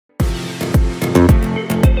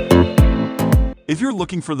If you're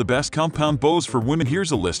looking for the best compound bows for women,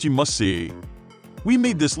 here's a list you must see. We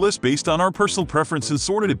made this list based on our personal preference and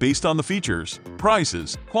sorted it based on the features,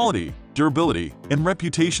 prices, quality, durability, and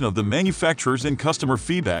reputation of the manufacturers and customer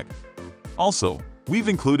feedback. Also, we've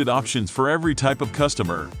included options for every type of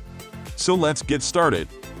customer. So let's get started.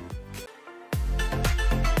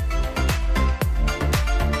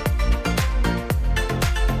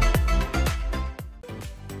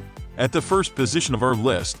 At the first position of our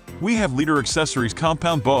list, we have Leader Accessories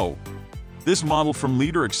Compound Bow. This model from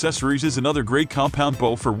Leader Accessories is another great compound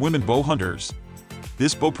bow for women bow hunters.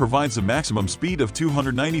 This bow provides a maximum speed of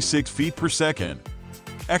 296 feet per second.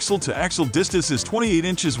 Axle-to-axle distance is 28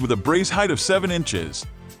 inches with a brace height of 7 inches.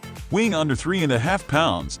 Weighing under 3.5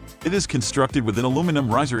 pounds, it is constructed with an aluminum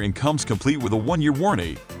riser and comes complete with a 1-year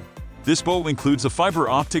warranty. This bow includes a fiber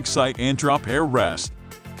optic sight and drop air rest.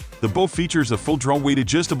 The bow features a full draw weight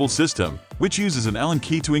adjustable system, which uses an Allen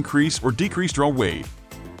key to increase or decrease draw weight.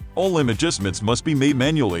 All limb adjustments must be made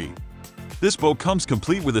manually. This bow comes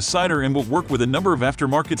complete with a sighter and will work with a number of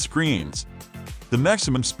aftermarket screens. The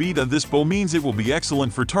maximum speed of this bow means it will be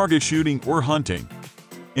excellent for target shooting or hunting.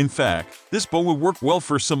 In fact, this bow will work well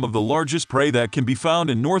for some of the largest prey that can be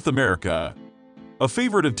found in North America. A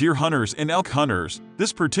favorite of deer hunters and elk hunters,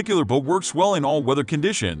 this particular bow works well in all weather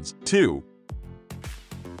conditions, too.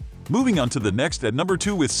 Moving on to the next at number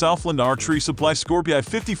 2 with Southland Archery Supply Scorpii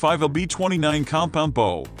 55LB29 Compound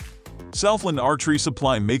Bow. Southland Archery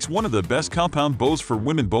Supply makes one of the best compound bows for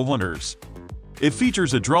women bow hunters. It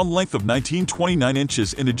features a draw length of 19-29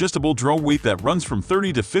 inches and adjustable draw weight that runs from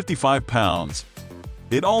 30 to 55 pounds.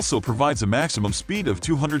 It also provides a maximum speed of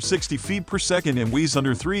 260 feet per second and weighs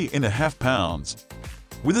under 3.5 pounds.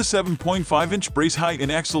 With a 7.5-inch brace height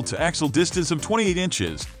and axle-to-axle distance of 28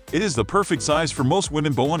 inches, it is the perfect size for most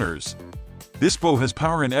women bow hunters. This bow has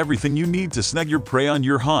power and everything you need to snag your prey on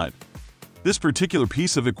your hunt. This particular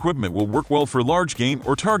piece of equipment will work well for large game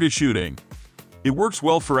or target shooting. It works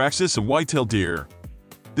well for axis and whitetail deer.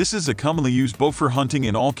 This is a commonly used bow for hunting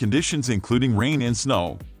in all conditions including rain and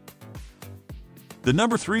snow. The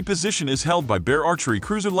number 3 position is held by Bear Archery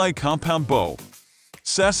Cruiser Light Compound Bow.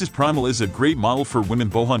 Sas's Primal is a great model for women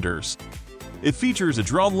bow hunters. It features a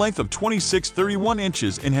draw length of 26-31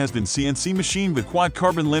 inches and has been CNC machined with quad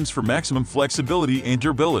carbon limbs for maximum flexibility and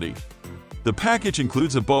durability. The package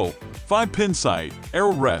includes a bow, 5-pin sight,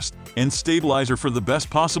 arrow rest, and stabilizer for the best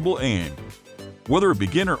possible aim. Whether a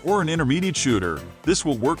beginner or an intermediate shooter, this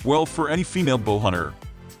will work well for any female bow hunter.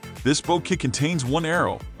 This bow kit contains 1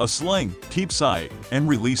 arrow, a sling, keep sight, and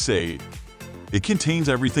release aid. It contains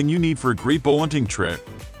everything you need for a great bow hunting trip.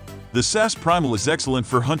 The SAS Primal is excellent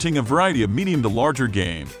for hunting a variety of medium to larger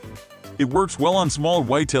game. It works well on small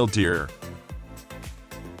whitetail deer.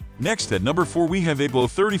 Next at number 4 we have Aglo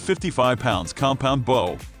 30-55 pounds Compound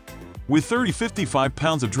Bow. With 30-55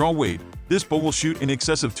 pounds of draw weight, this bow will shoot in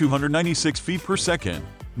excess of 296 feet per second,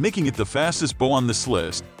 making it the fastest bow on this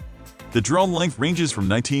list. The draw length ranges from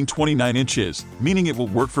 19-29 inches, meaning it will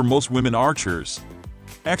work for most women archers.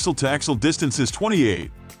 Axle-to-axle distance is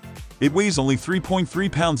 28. It weighs only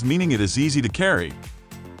 3.3 pounds, meaning it is easy to carry.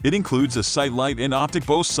 It includes a sight light and optic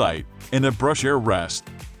bow sight, and a brush air rest.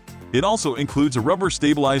 It also includes a rubber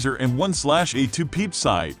stabilizer and 1/A2 peep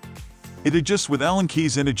sight. It adjusts with Allen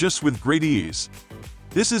keys and adjusts with great ease.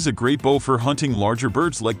 This is a great bow for hunting larger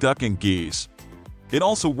birds like duck and geese. It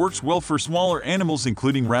also works well for smaller animals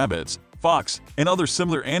including rabbits, fox, and other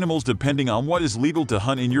similar animals depending on what is legal to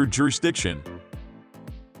hunt in your jurisdiction.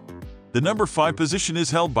 The number 5 position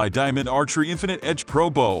is held by Diamond Archery Infinite Edge Pro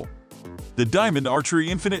Bow. The Diamond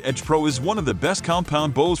Archery Infinite Edge Pro is one of the best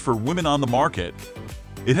compound bows for women on the market.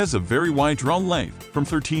 It has a very wide draw length, from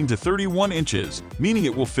 13 to 31 inches, meaning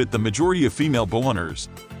it will fit the majority of female bow hunters.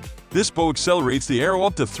 This bow accelerates the arrow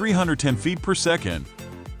up to 310 feet per second.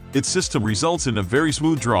 Its system results in a very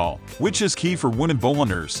smooth draw, which is key for women bow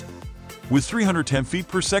hunters. With 310 feet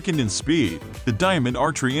per second in speed, the Diamond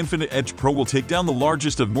Archery Infinite Edge Pro will take down the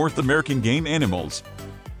largest of North American game animals.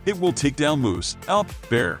 It will take down moose, elk,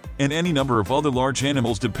 bear, and any number of other large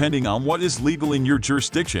animals depending on what is legal in your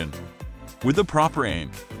jurisdiction. With the proper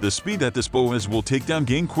aim, the speed that this bow has will take down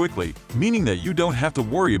game quickly, meaning that you don't have to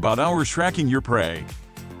worry about hours tracking your prey.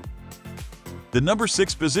 The number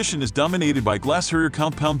 6 position is dominated by Glass Harrier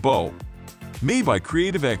Compound Bow. Made by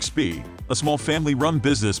Creative XP, a small family-run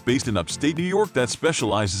business based in upstate New York that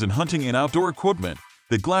specializes in hunting and outdoor equipment,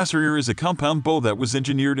 the Glass Harrier is a compound bow that was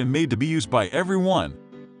engineered and made to be used by everyone.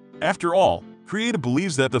 After all, Creative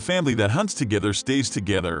believes that the family that hunts together stays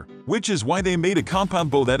together, which is why they made a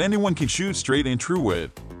compound bow that anyone can shoot straight and true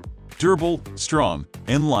with. Durable, strong,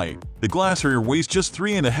 and light, The glass area weighs just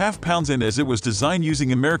 3.5 pounds, and as it was designed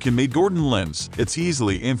using American-made Gordon lens, it's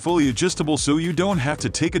easily and fully adjustable so you don't have to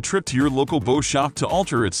take a trip to your local bow shop to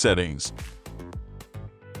alter its settings.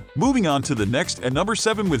 Moving on to the next at number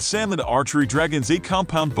 7 with Sandled Archery Dragon's 8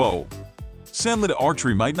 Compound Bow. Sandled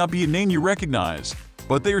Archery might not be a name you recognize,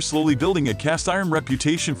 but they are slowly building a cast-iron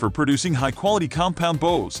reputation for producing high-quality compound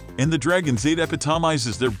bows, and the Dragon's 8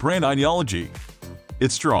 epitomizes their brand ideology.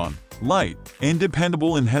 It's strong, light, and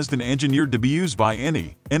dependable, and has been engineered to be used by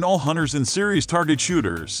any and all hunters and serious target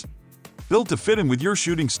shooters. Built to fit in with your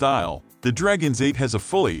shooting style, the Dragon's 8 has a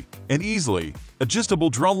fully and easily adjustable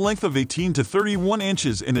draw length of 18 to 31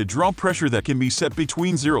 inches and a draw pressure that can be set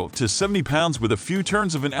between 0 to 70 pounds with a few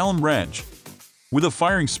turns of an Allen wrench. With a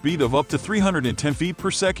firing speed of up to 310 feet per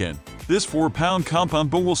second, this 4-pound compound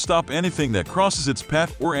bow will stop anything that crosses its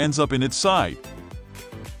path or ends up in its sight.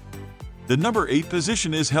 The number 8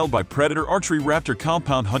 position is held by Predator Archery Raptor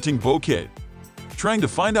Compound Hunting Bow Kit. Trying to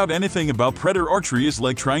find out anything about Predator archery is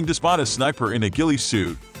like trying to spot a sniper in a ghillie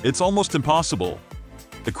suit. It's almost impossible.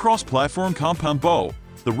 The cross-platform compound bow,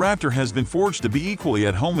 the Raptor has been forged to be equally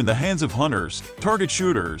at home in the hands of hunters, target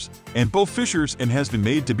shooters, and bow fishers, and has been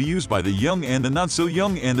made to be used by the young and the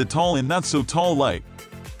not-so-young and the tall and not-so-tall alike.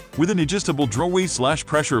 With an adjustable draw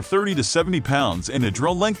weight/pressure of 30 to 70 pounds and a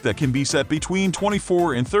draw length that can be set between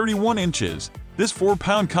 24 and 31 inches, this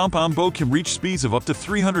 4-pound compound bow can reach speeds of up to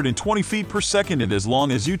 320 feet per second, and as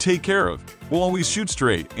long as you take care of, will always shoot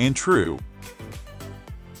straight and true.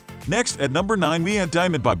 Next, at number 9 we have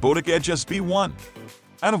Diamond by Robotic Edge SB1.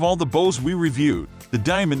 Out of all the bows we reviewed, the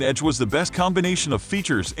Diamond Edge was the best combination of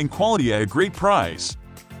features and quality at a great price.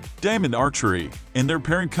 Diamond Archery and their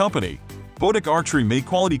parent company, Robotic Archery, made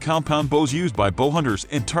quality compound bows used by bow hunters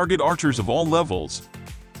and target archers of all levels.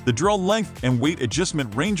 The draw length and weight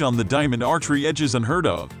adjustment range on the Diamond Archery Edge is unheard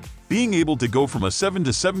of, being able to go from a 7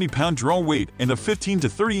 to 70 pound draw weight and a 15 to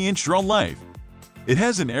 30 inch draw length. It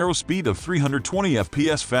has an arrow speed of 320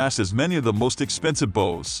 FPS, fast as many of the most expensive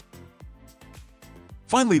bows.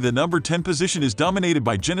 Finally, the number 10 position is dominated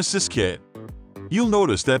by Genesis Kit. You'll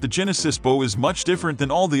notice that the Genesis bow is much different than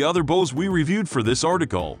all the other bows we reviewed for this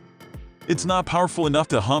article. It's not powerful enough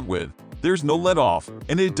to hunt with, there's no let-off,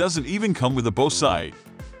 and it doesn't even come with a bow sight.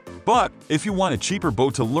 But if you want a cheaper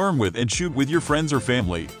bow to learn with and shoot with your friends or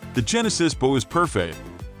family, the Genesis bow is perfect.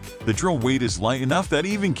 The draw weight is light enough that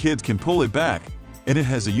even kids can pull it back, and it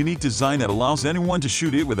has a unique design that allows anyone to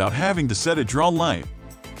shoot it without having to set a draw length.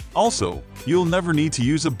 Also, you'll never need to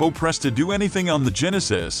use a bow press to do anything on the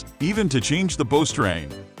Genesis, even to change the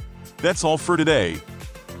bowstring. That's all for today.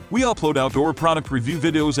 We upload outdoor product review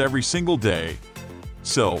videos every single day.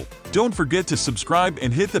 So, don't forget to subscribe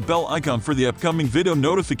and hit the bell icon for the upcoming video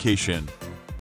notification.